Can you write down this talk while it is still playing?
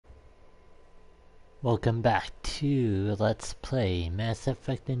Welcome back to Let's Play Mass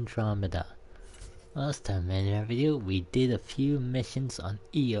Effect Andromeda. Last time in our video we did a few missions on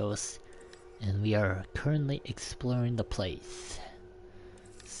Eos and we are currently exploring the place.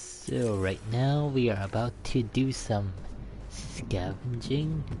 So right now we are about to do some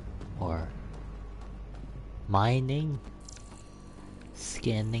scavenging or mining,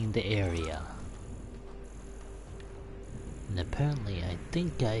 scanning the area. And apparently I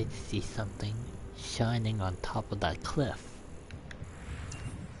think I see something shining on top of that cliff.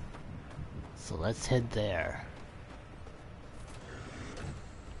 So let's head there.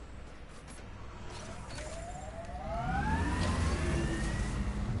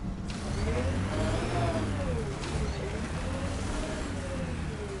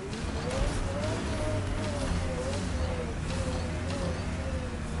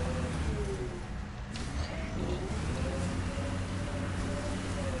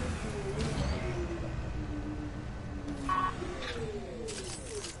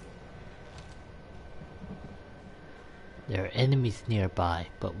 There are enemies nearby,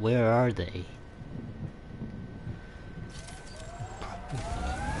 but where are they?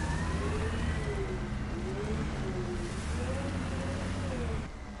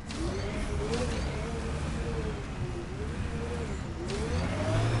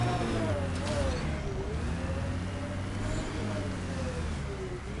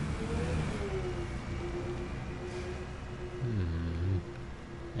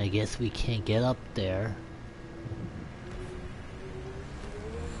 I guess we can't get up there.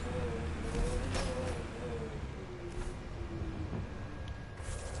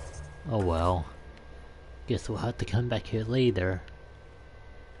 Oh well. Guess we'll have to come back here later.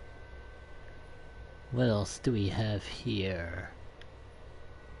 What else do we have here?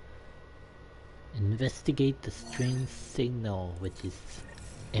 Investigate the strange signal which is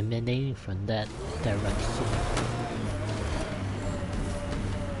emanating from that direction.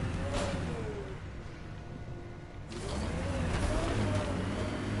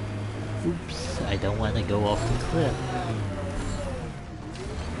 Oops, I don't want to go off the cliff.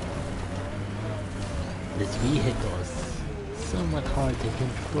 This vehicle is somewhat hard to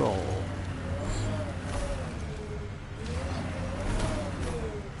control.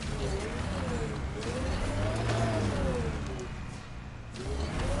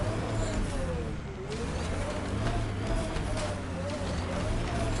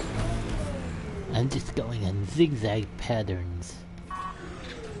 I'm just going in zigzag patterns.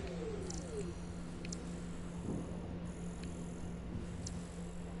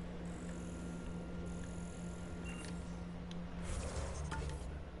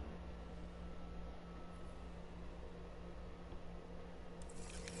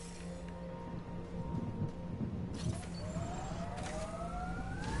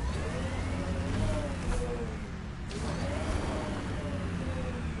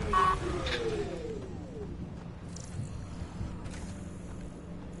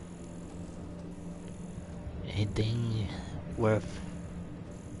 Anything worth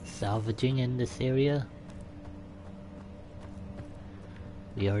salvaging in this area?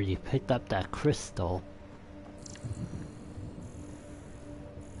 We already picked up that crystal.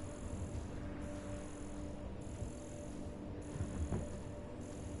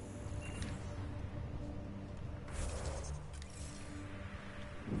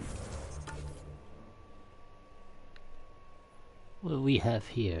 What do we have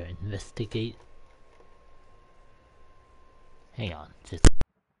here? Investigate. Hang on, just...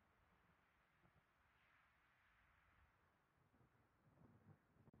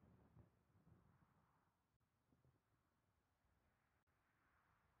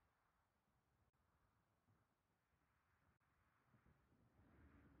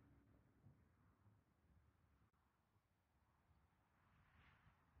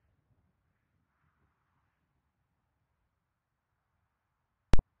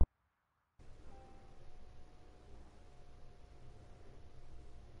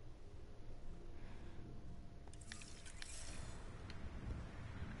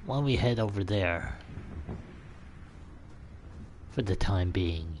 Why don't we head over there? For the time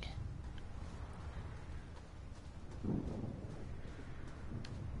being.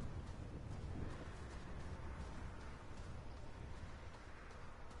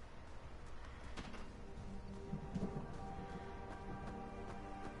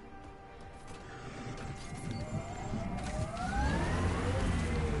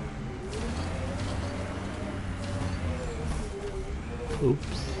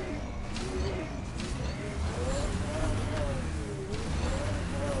 Oops.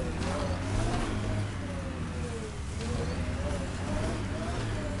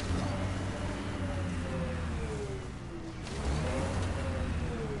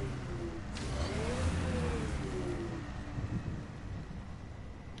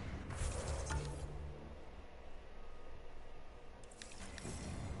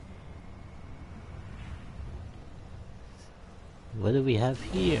 What do we have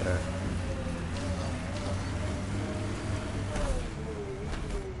here?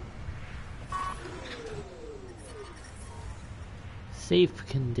 Safe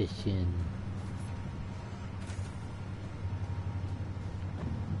condition.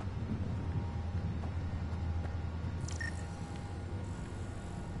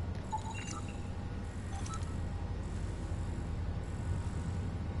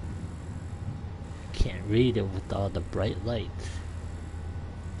 Can't read it with all the bright lights.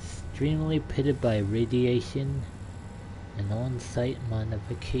 Extremely pitted by radiation and on-site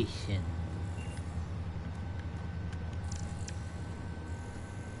modification.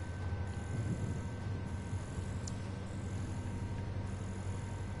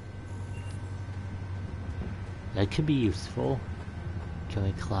 That could be useful. Can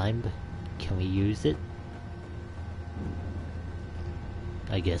we climb? Can we use it?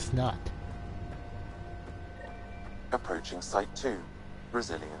 I guess not. Approaching Site 2.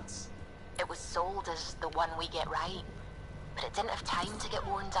 Resilience. It was sold as the one we get right, but it didn't have time to get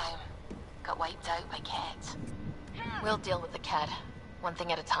worn down. Got wiped out by Ket. We'll deal with the Ket, one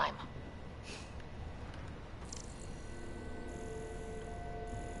thing at a time.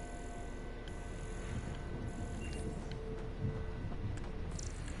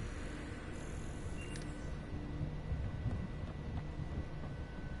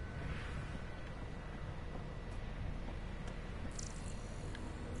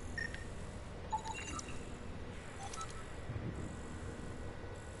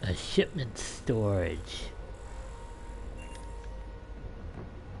 A shipment storage.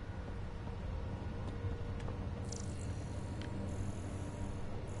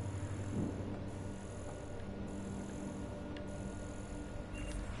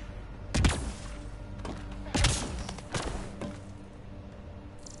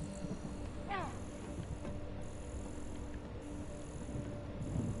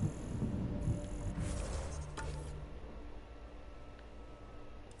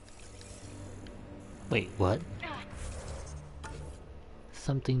 Wait, what?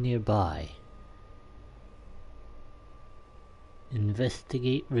 Something nearby.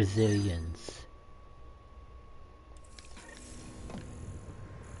 Investigate resilience.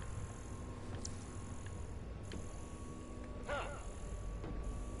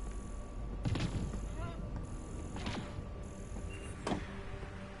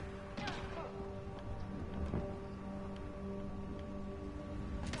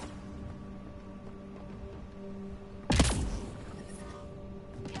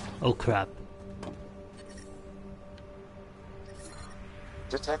 Oh crap.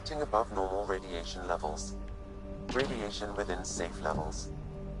 Detecting above normal radiation levels. Radiation within safe levels.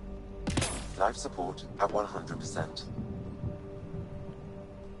 Life support at 100%.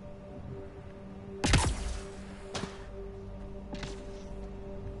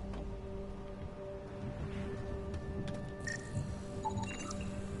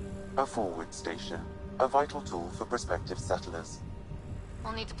 A forward station. A vital tool for prospective settlers.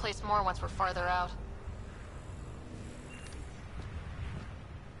 We'll need to place more once we're farther out.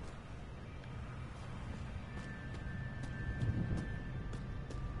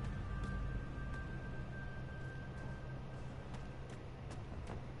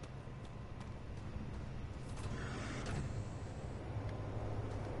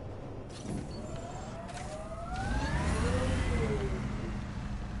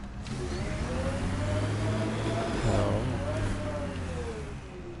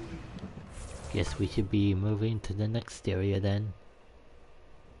 Guess we should be moving to the next area then.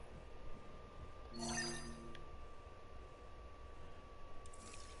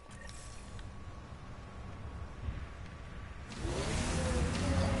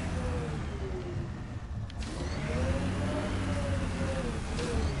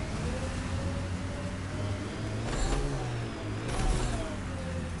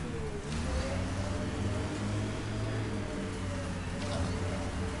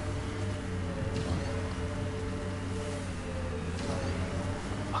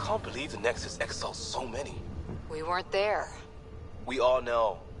 I can't believe the Nexus exiled so many. We weren't there. We all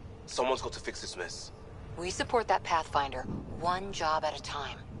know. Someone's got to fix this mess. We support that Pathfinder, one job at a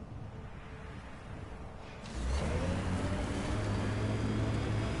time.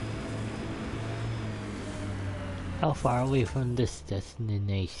 How far away from this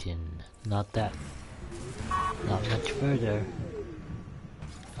destination? Not much further.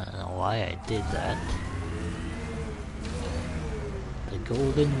 I don't know why I did that. The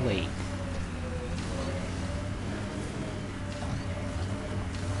Golden Waste.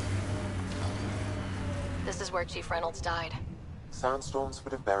 This is where Chief Reynolds died. Sandstorms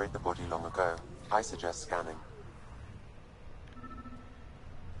would have buried the body long ago. I suggest scanning.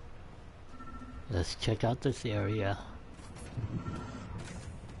 Let's check out this area.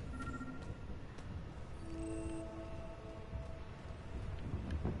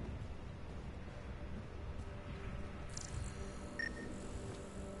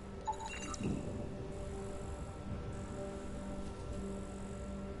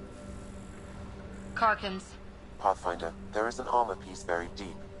 Karkins. Pathfinder, there is an armor piece buried deep.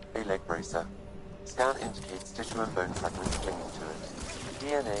 A leg bracer. Scan indicates tissue and bone fragments clinging to it.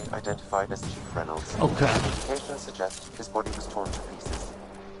 DNA identified as Chief Reynolds. Oh crap. Indications suggest his body was torn to pieces.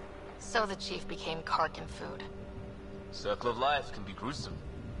 So the chief became Karkin food. Circle of life can be gruesome.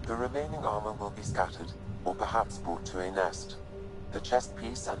 The remaining armor will be scattered, or perhaps brought to a nest. The chest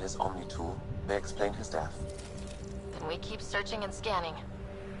piece and his Omni tool may explain his death. Then we keep searching and scanning.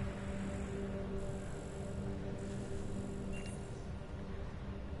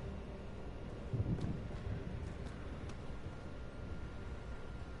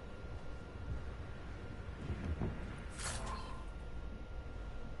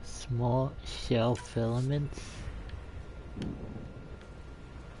 Small shell filaments.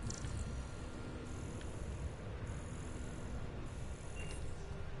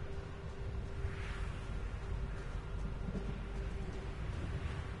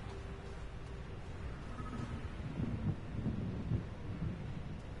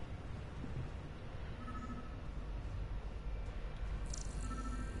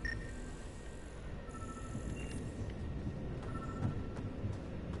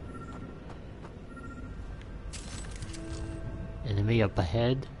 Enemy up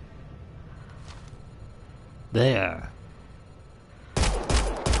ahead. There.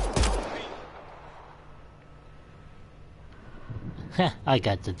 I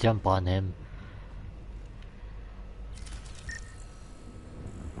got to jump on him.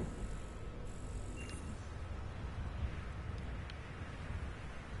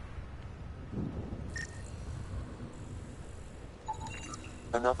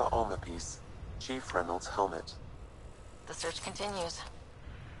 Another armor piece. Chief Reynolds' helmet. The search continues.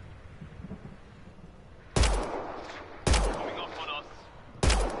 Coming up on us.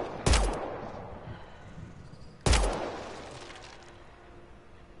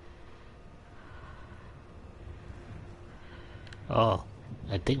 Oh,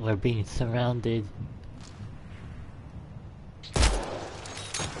 I think we're being surrounded.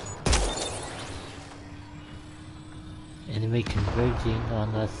 Enemy converging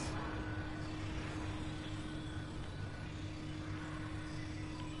on us.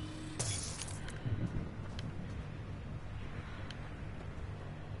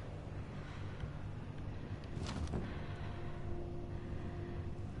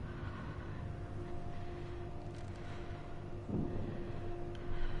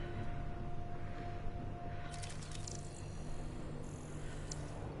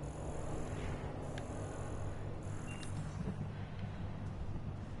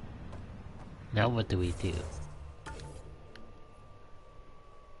 Now what do we do?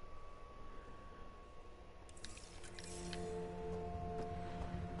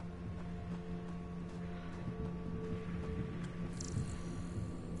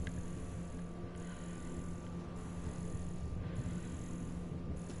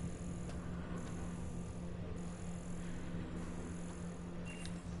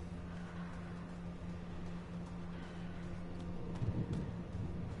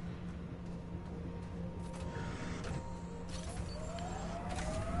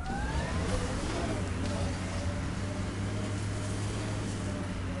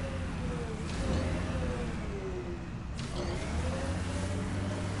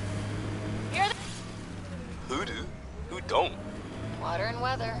 Who do? Who don't? Water and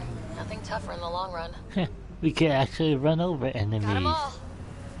weather. Nothing tougher in the long run. We can actually run over Got 'em enemies. all.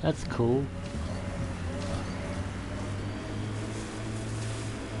 That's cool.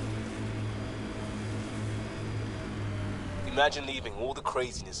 Imagine leaving all the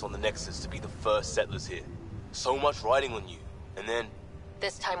craziness on the Nexus to be the first settlers here. So much riding on you. And then...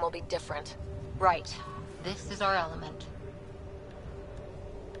 This time will be different. Right. This is our element.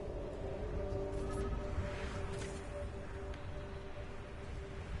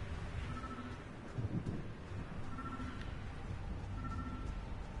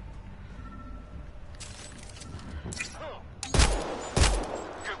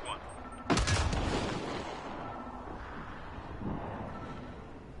 Good one.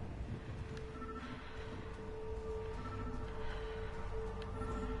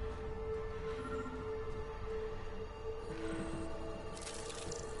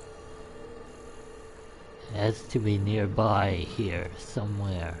 Has to be nearby here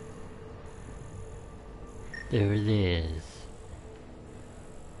somewhere. There it is.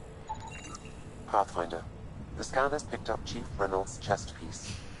 Pathfinder. The scan has picked up Chief Reynolds' chest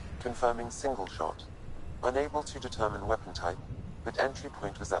piece, confirming single shot. Unable to determine weapon type, but entry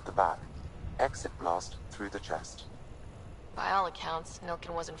point was at the back. Exit blast through the chest. By all accounts,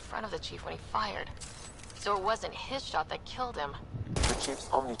 Nilkin was in front of the Chief when he fired. So it wasn't his shot that killed him. The Chief's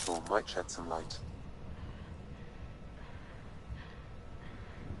Omni tool might shed some light.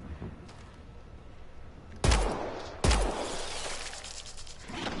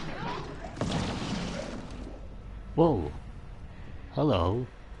 Whoa. Hello.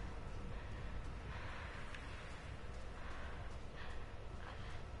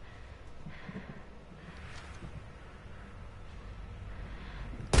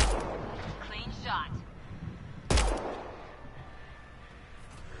 Clean shot.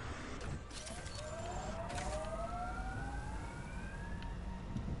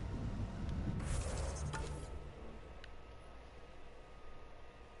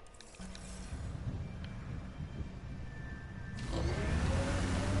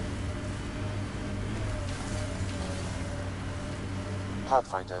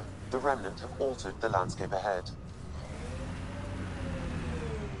 Pathfinder, the Remnant have altered the landscape ahead.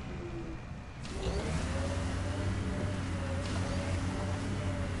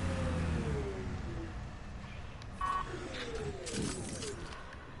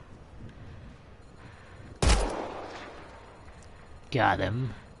 Got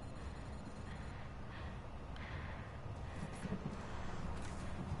him.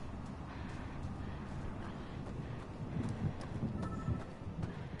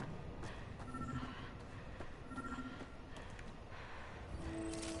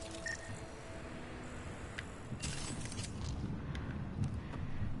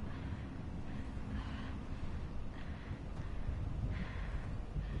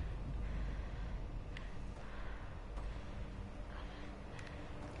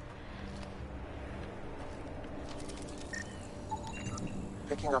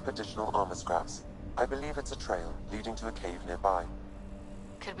 Picking up additional armor scraps. I believe it's a trail leading to a cave nearby.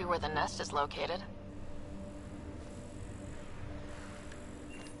 Could be where the nest is located.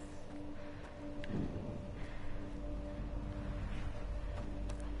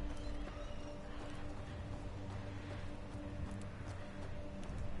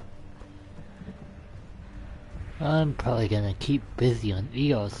 I'm probably gonna keep busy on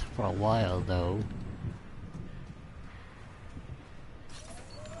EOS for a while though.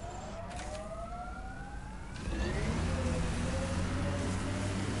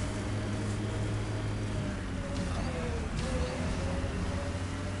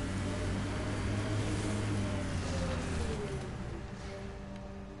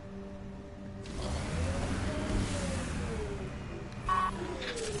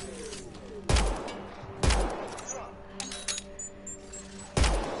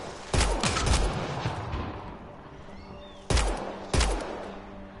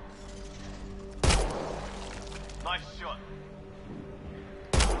 Nice shot.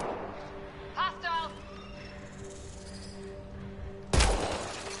 Hostile!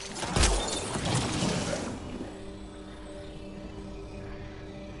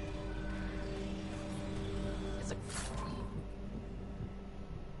 It's a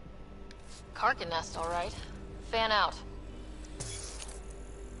Karkin nest, all right. Fan out.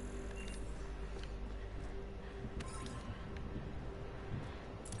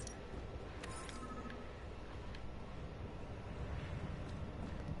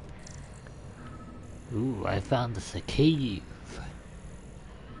 Ooh, I found this a cave.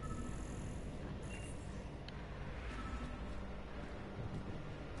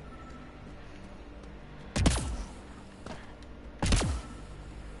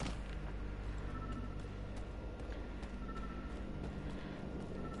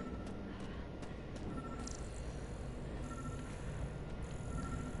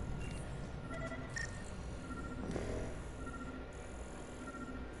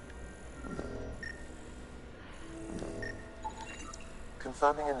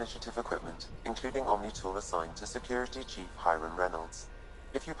 Confirming initiative equipment, including Omni tool assigned to Security Chief Hiram Reynolds.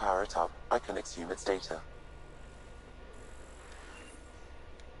 If you power it up, I can exhume its data.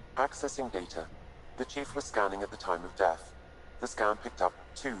 Accessing data. The Chief was scanning at the time of death. The scan picked up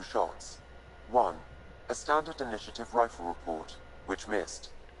 2 shots. 1. A standard initiative rifle report, which missed.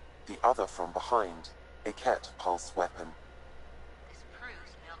 The other from behind, a Ket pulse weapon. This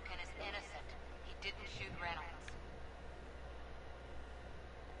proves Nilkin is innocent. He didn't shoot Reynolds.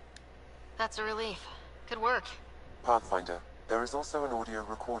 That's a relief. Good work. Pathfinder, there is also an audio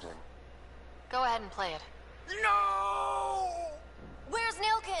recording. Go ahead and play it. No! Where's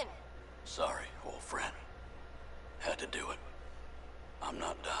Nilkin? Sorry, old friend. Had to do it. I'm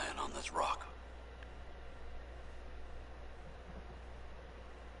not dying on this rock.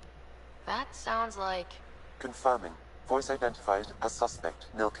 Sounds like... Confirming. Voice identified as suspect,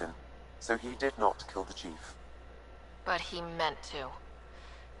 Nilkin. So he did not kill the chief. But he meant to.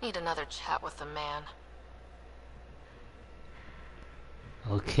 Need another chat with the man.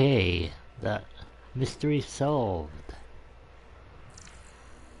 Okay, that mystery solved.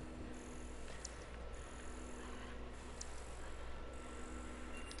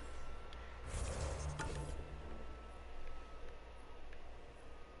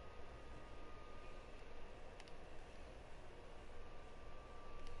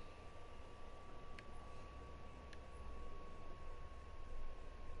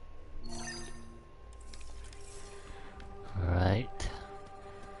 Alright.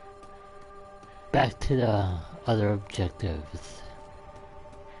 Back to the other objectives.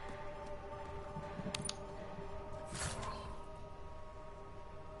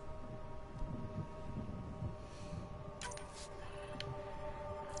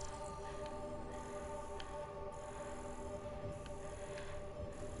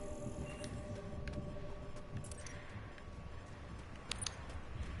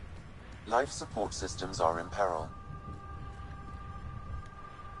 Life support systems are in peril.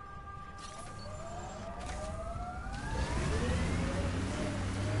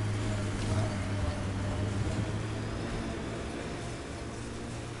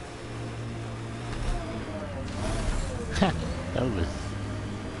 That was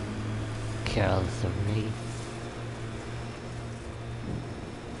careless of me.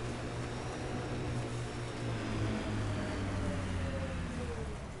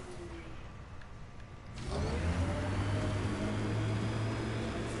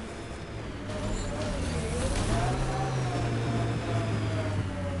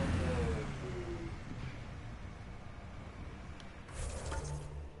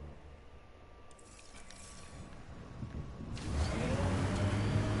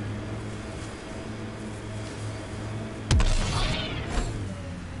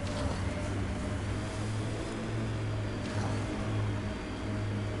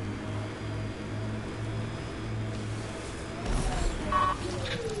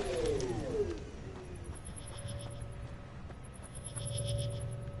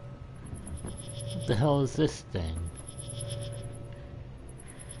 What the hell is this thing?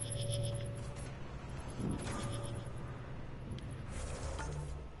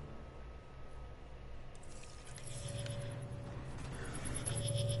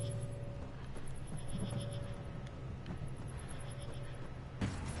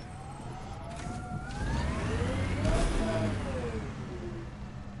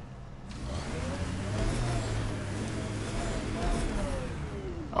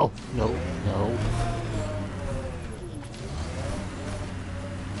 Oh, no, no.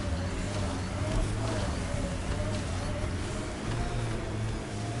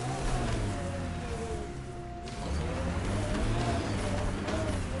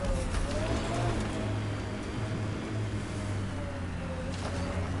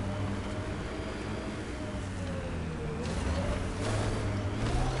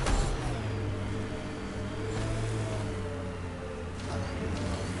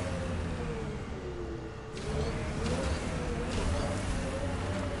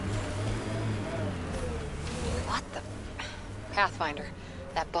 What the... Pathfinder,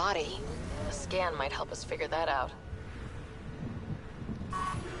 that body. A scan might help us figure that out.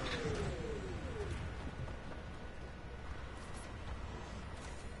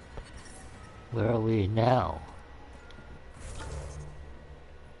 Where are we now?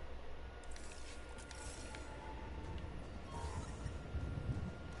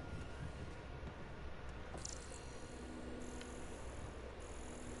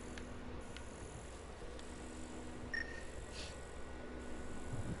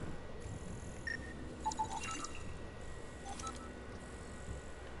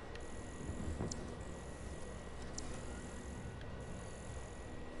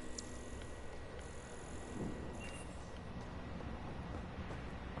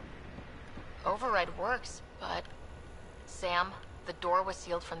 Override works, but... Sam, the door was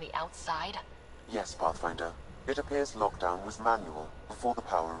sealed from the outside? Yes, Pathfinder. It appears lockdown was manual before the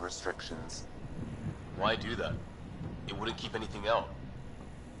power restrictions. Why do that? It wouldn't keep anything out.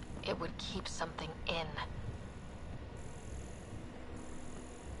 It would keep something in.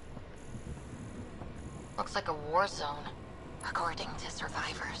 Looks like a war zone. According to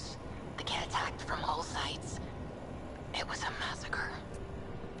survivors, the kid attacked from all sides. It was a massacre.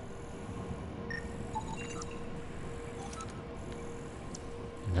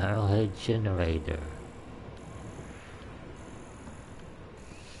 Narrowhead generator.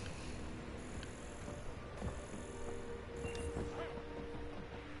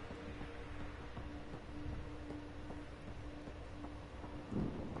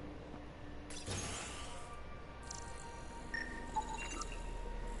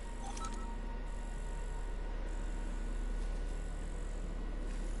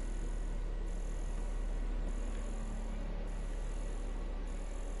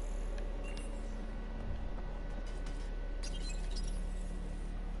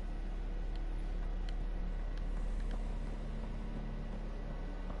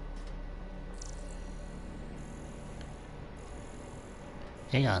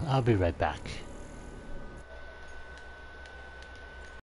 Hang on, I'll be right back.